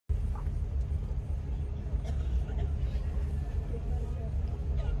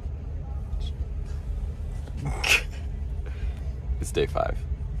It's day 5.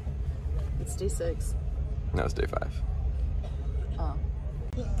 It's day 6. No, it's day 5. Oh.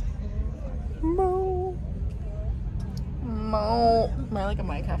 Mo. Mo. Am I like a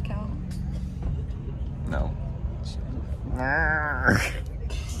Minecraft cow? No.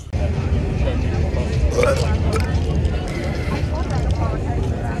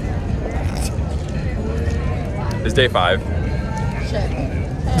 It's day 5. Shit.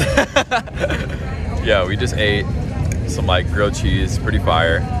 Yeah, we just ate some like grilled cheese, pretty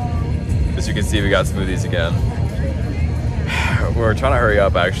fire. As you can see, we got smoothies again. We're trying to hurry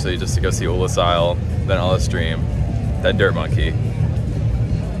up actually just to go see Ulasile, then Ellis Stream, then Dirt Monkey.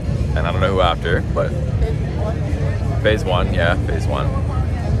 And I don't know who after, but phase 1, yeah, phase 1.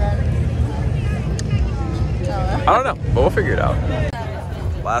 I don't know, but we'll figure it out.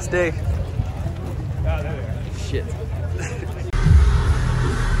 Last day. Shit.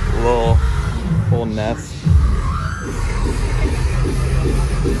 little nest.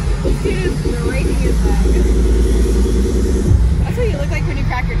 This dude is breaking his back. That's what you look like when you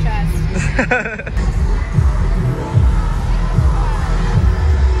crack your chest.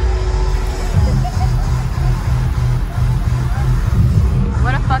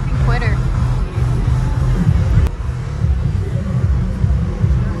 What a fucking quitter.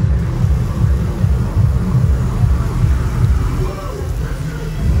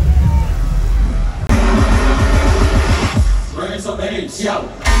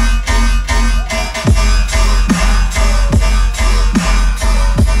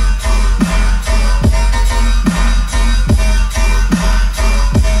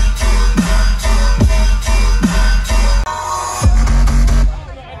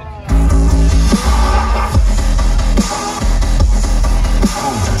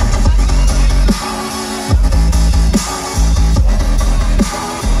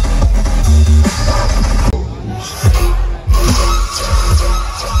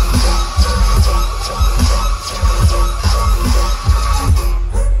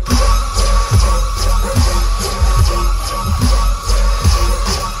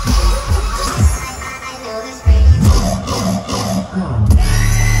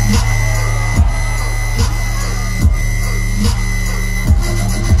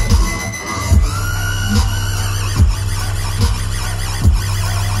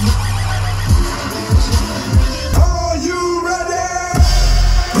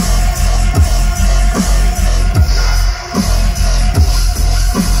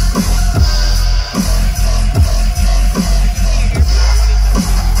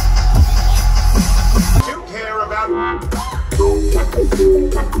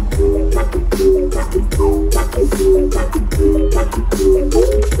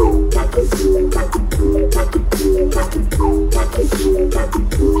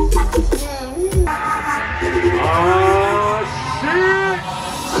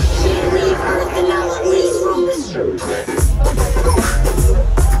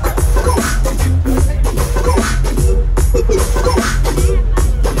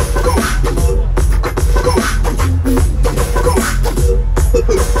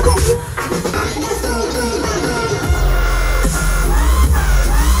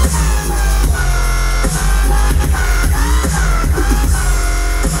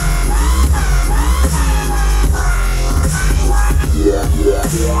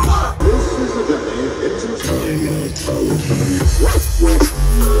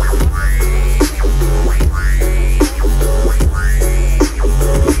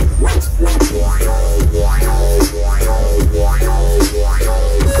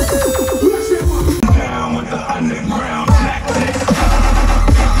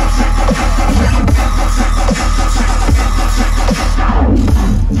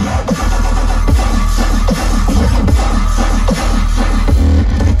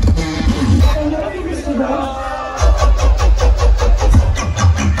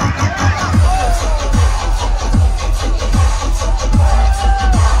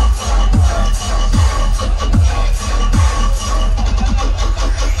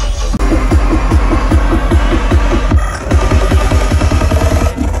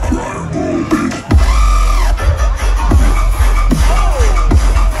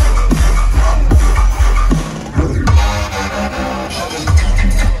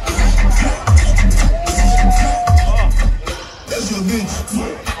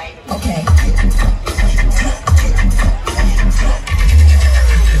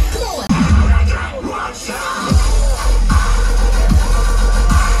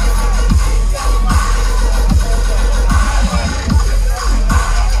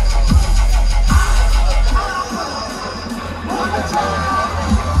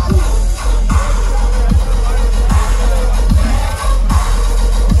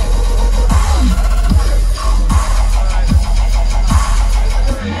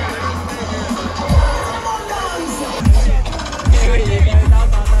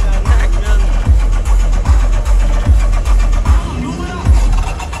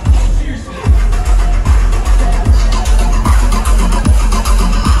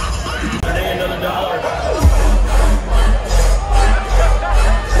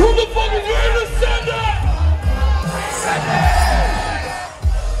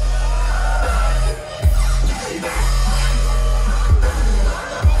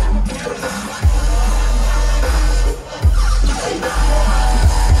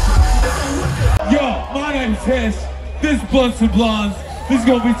 This Blunts and Blondes, this is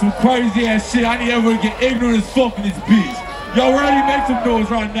gonna be some crazy ass shit. I need everyone to get ignorant as fuck in this bitch. Y'all ready? Make some noise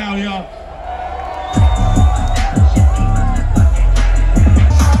right now, y'all.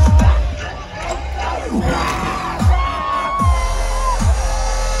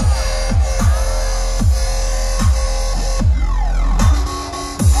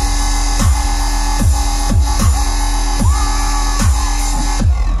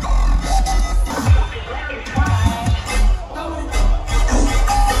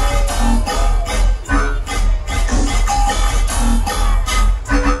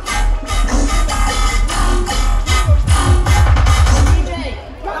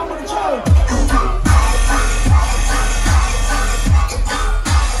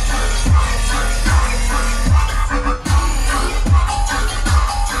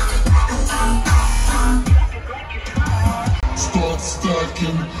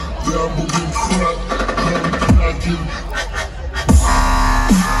 Stacking, dabbling crack, I'm cracking.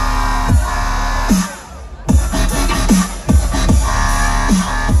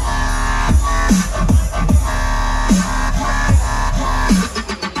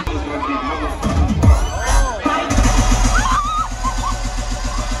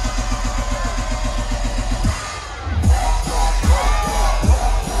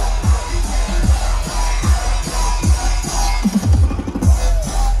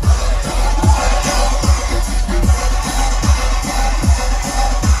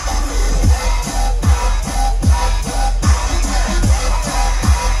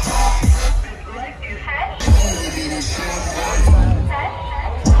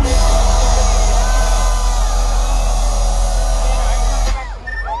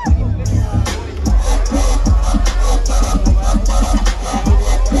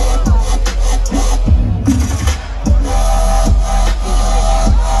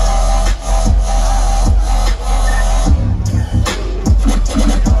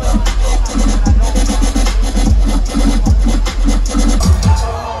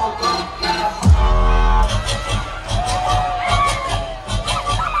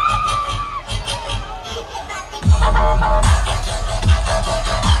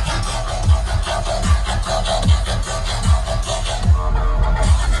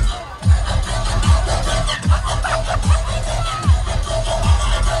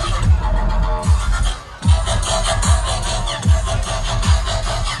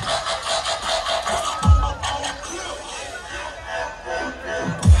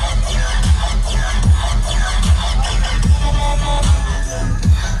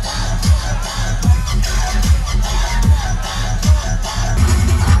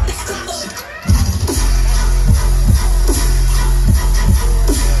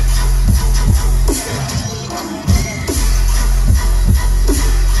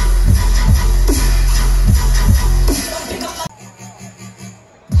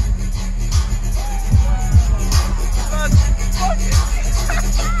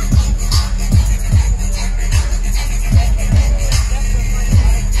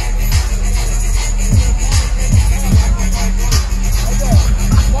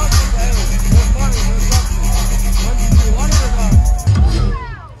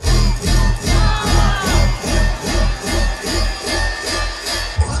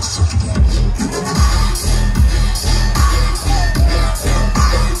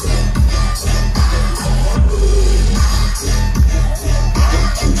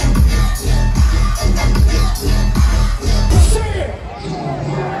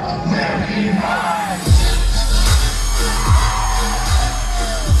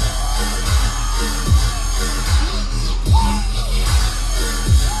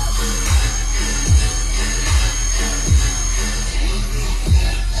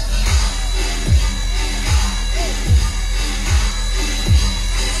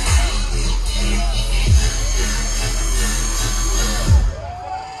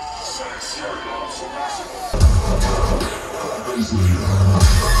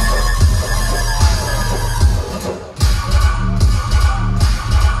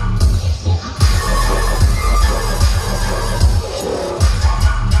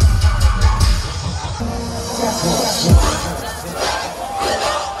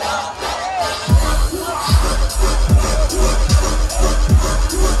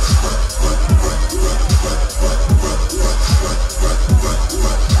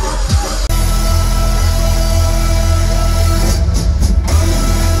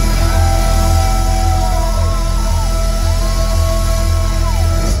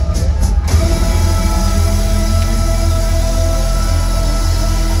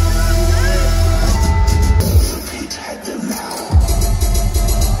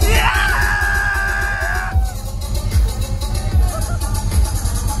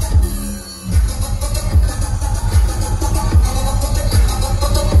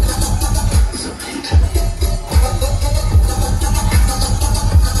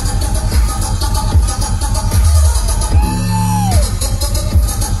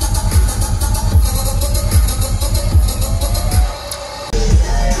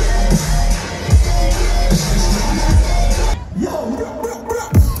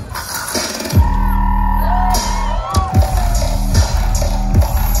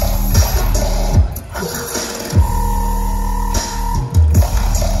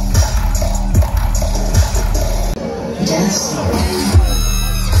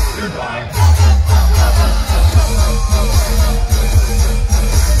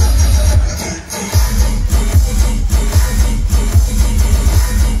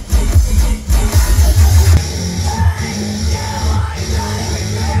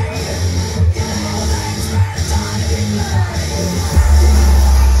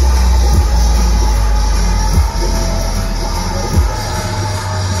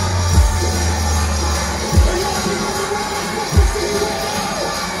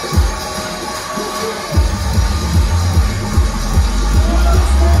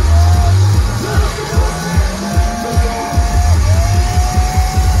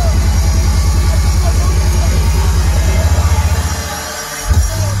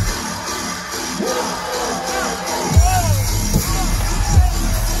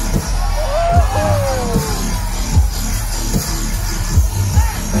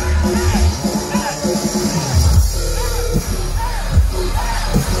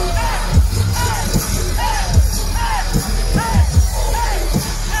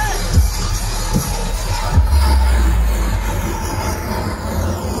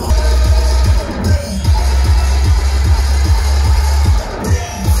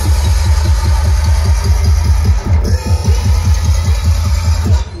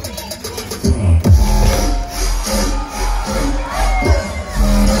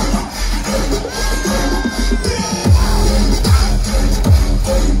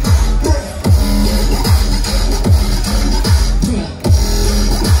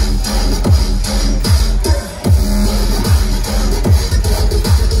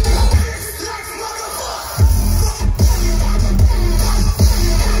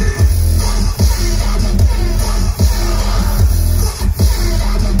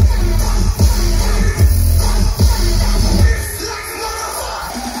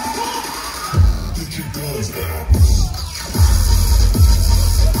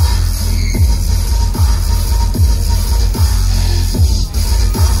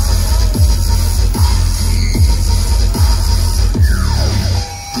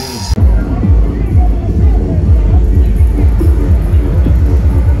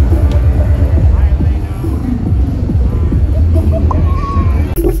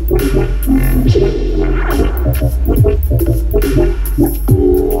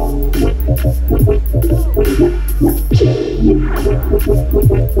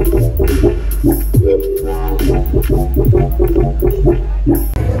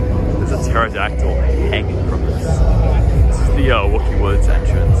 woods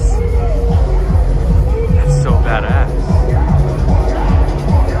entrance. That's so badass.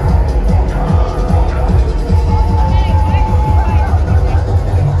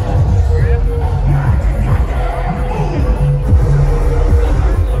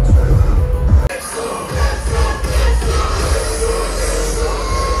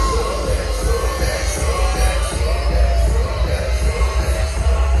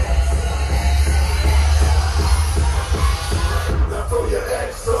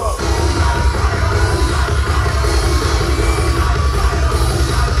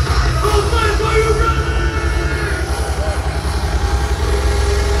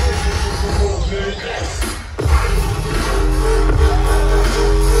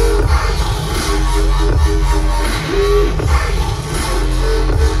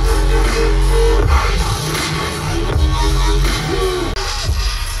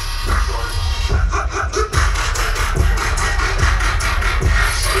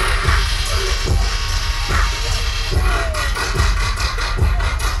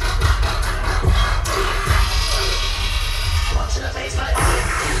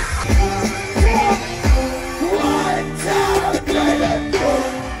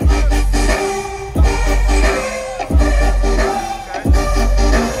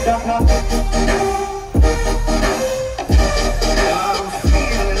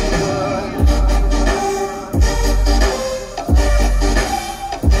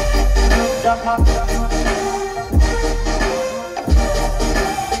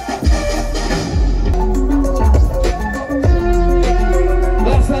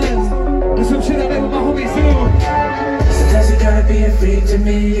 To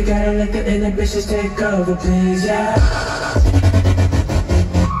me, you gotta let the inhibitions take over, please, yeah.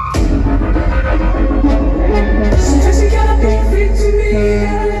 Sometimes you gotta be free to me, you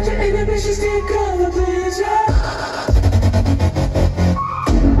gotta let the inhibitions take over, please, yeah.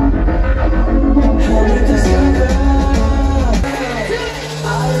 How did this go?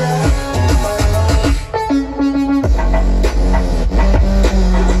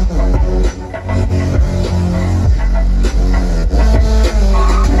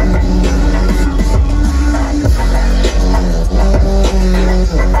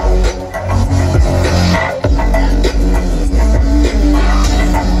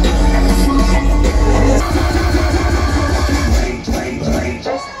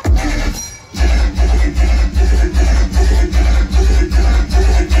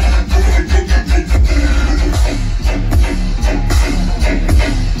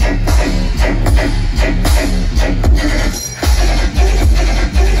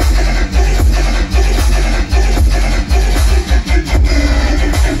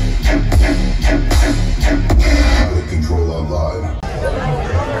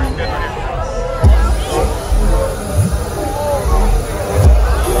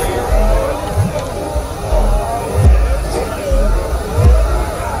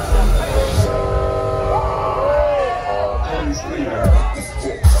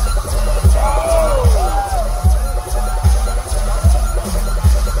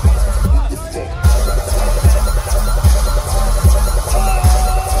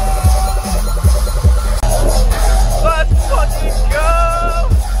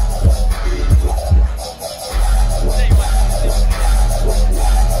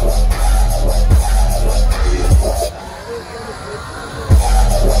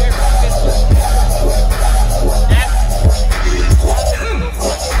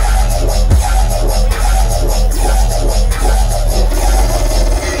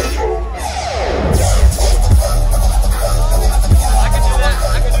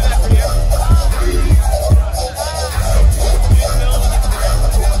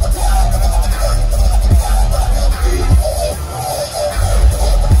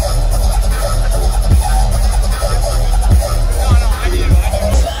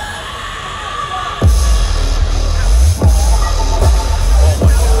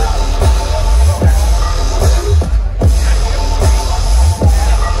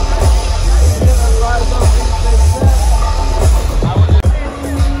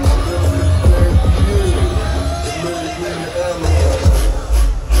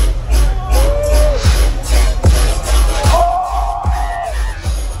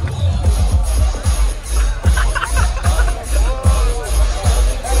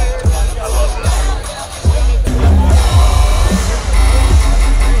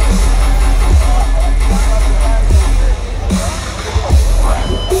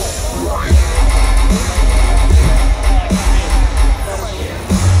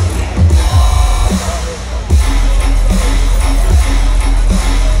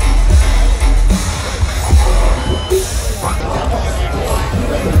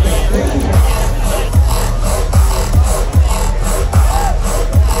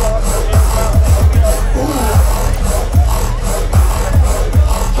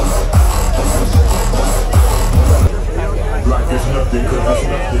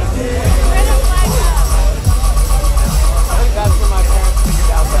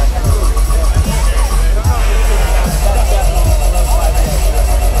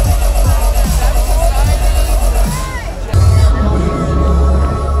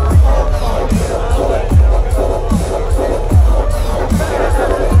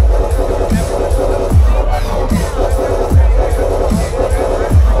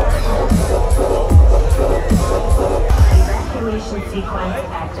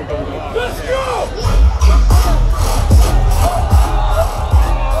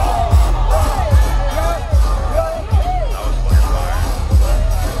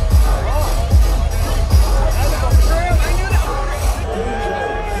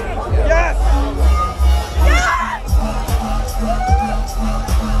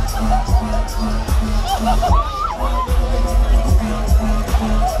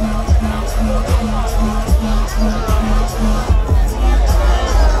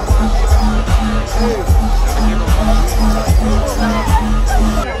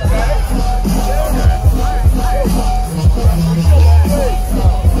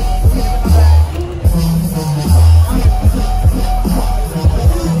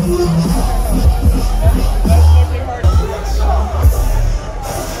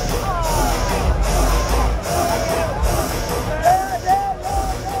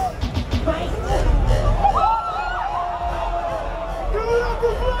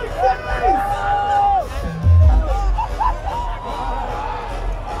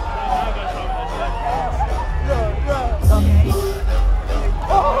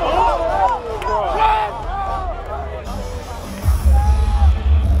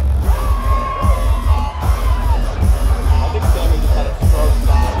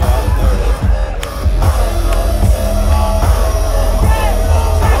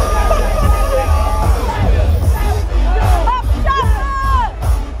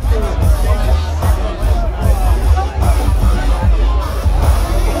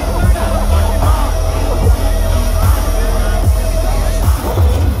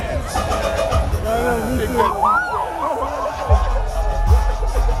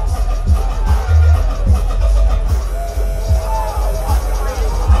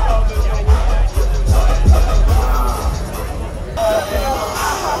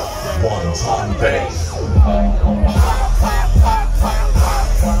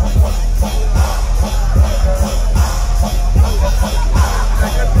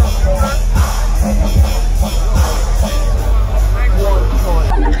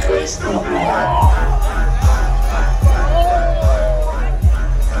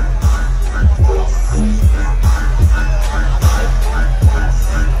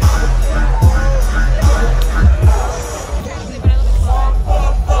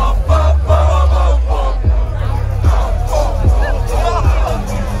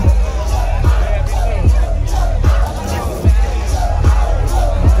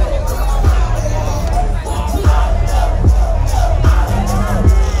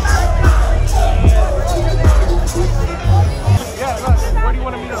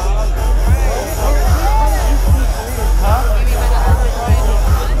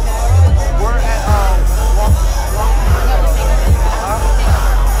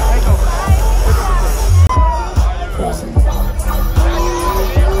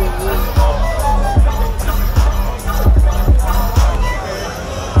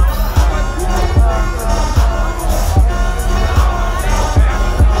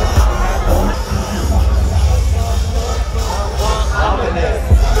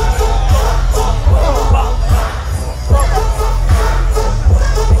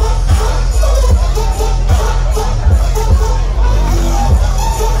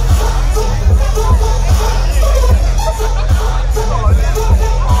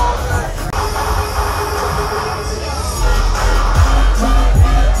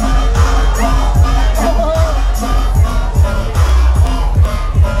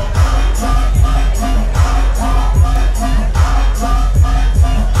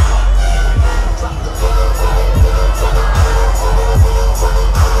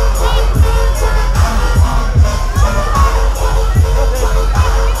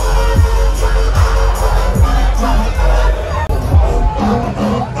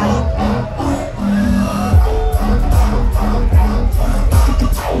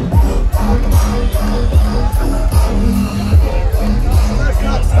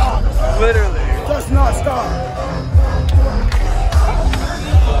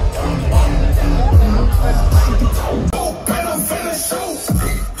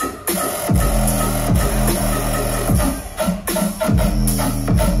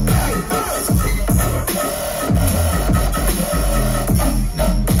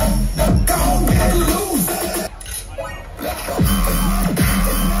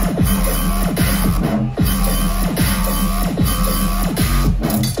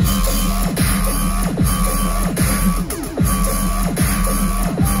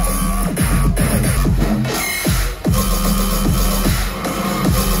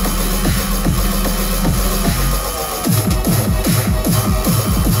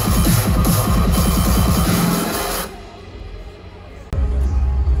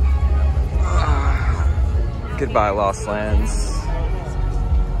 Goodbye, Lost Lands.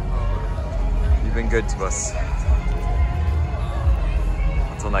 You've been good to us.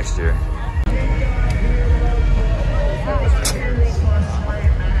 Until next year.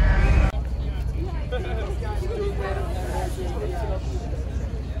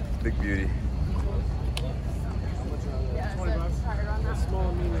 Big beauty.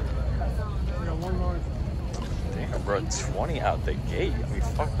 Damn, bro, 20 out the gate. I mean,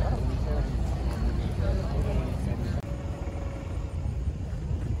 fuck that.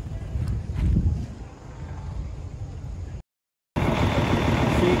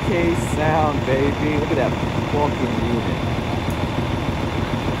 Funtcase sound, baby. Look at that fucking unit.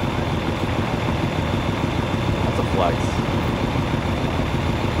 That's a flex.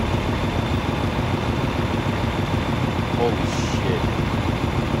 Holy shit.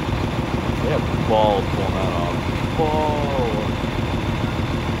 They have balls pulling that off. Whoa.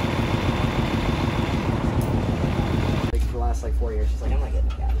 Like for the last like 4 years, she's like, I'm not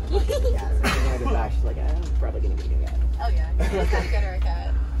getting a cat. I'm not getting a cat. And then when I go back, she's like, I'm probably gonna get a cat. Oh yeah. Let's get her a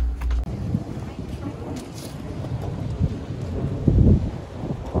cat.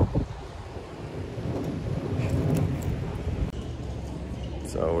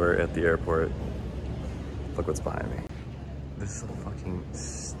 So we're at the airport. Look what's behind me. This is a fucking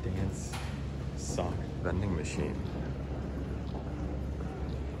stance sock vending machine.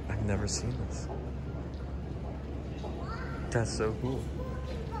 I've never seen this. That's so cool.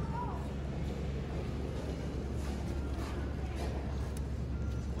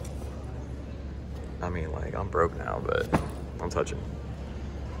 I mean, like, I'm broke now, but I'm touching.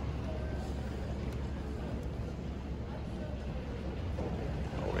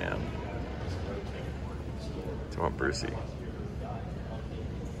 Oh man. Do you want Brucey?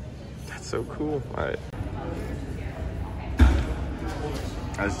 That's so cool. All right.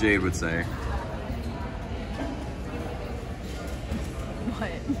 As Jade would say.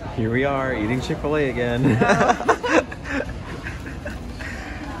 What? Here we are, eating Chick-fil-A again.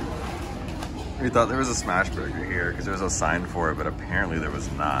 We thought there was a smash burger here because there was a sign for it, but apparently there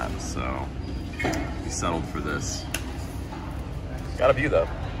was not, so we settled for this. Got a view though.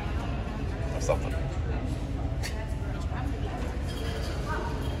 Of something.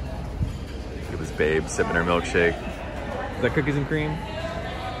 It was Babe sipping her milkshake. Is that cookies and cream?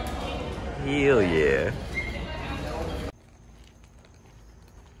 Hell yeah.